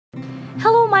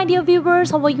Hello my dear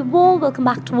viewers, how are you all? Welcome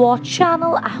back to our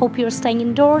channel. I hope you're staying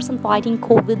indoors and fighting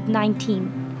COVID-19.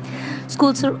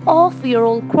 Schools are off, we are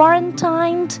all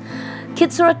quarantined,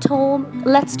 kids are at home.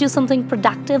 Let's do something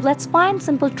productive. Let's find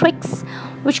simple tricks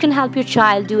which can help your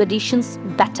child do additions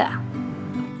better.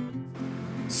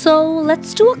 So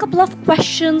let's do a couple of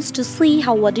questions to see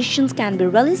how additions can be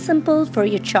really simple for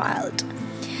your child.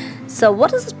 So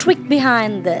what is the trick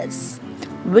behind this?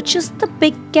 Which is the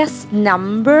biggest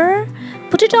number?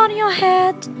 Put it on your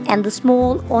head and the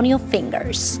small on your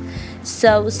fingers.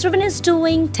 So Steven is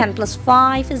doing 10 plus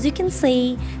 5. As you can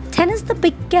see, 10 is the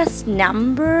biggest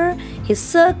number. He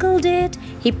circled it,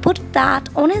 he put that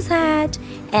on his head,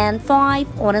 and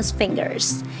 5 on his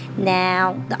fingers.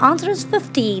 Now the answer is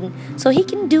 15, so he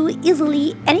can do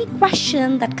easily any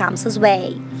question that comes his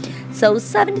way. So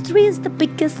 73 is the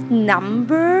biggest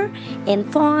number and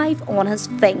 5 on his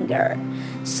finger.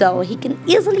 So he can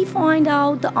easily find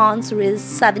out the answer is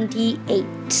 78.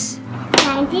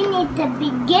 19 is the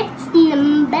biggest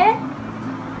number.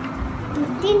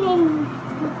 Put in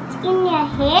your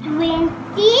head. 20,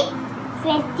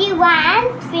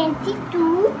 21,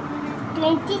 22,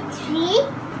 23,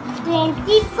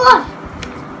 24.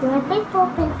 1 by 4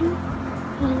 baby.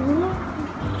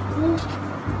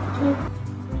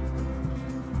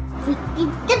 Which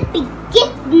is the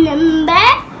biggest number?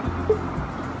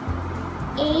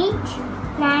 8,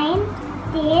 9,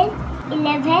 10,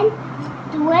 11,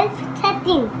 12,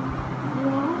 13.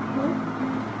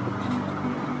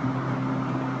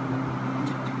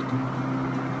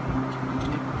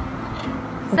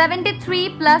 73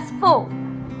 plus 4.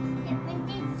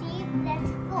 73 plus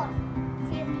 4.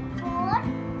 74,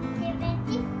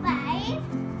 75,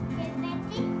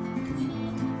 76,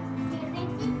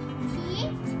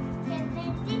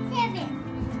 77.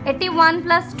 81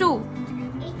 plus 2.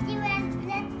 81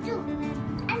 plus 2.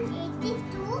 And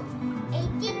 82,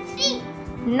 83.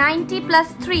 90 plus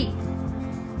 3.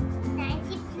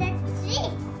 90 plus 3.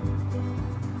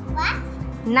 What?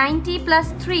 90 plus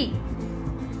 3.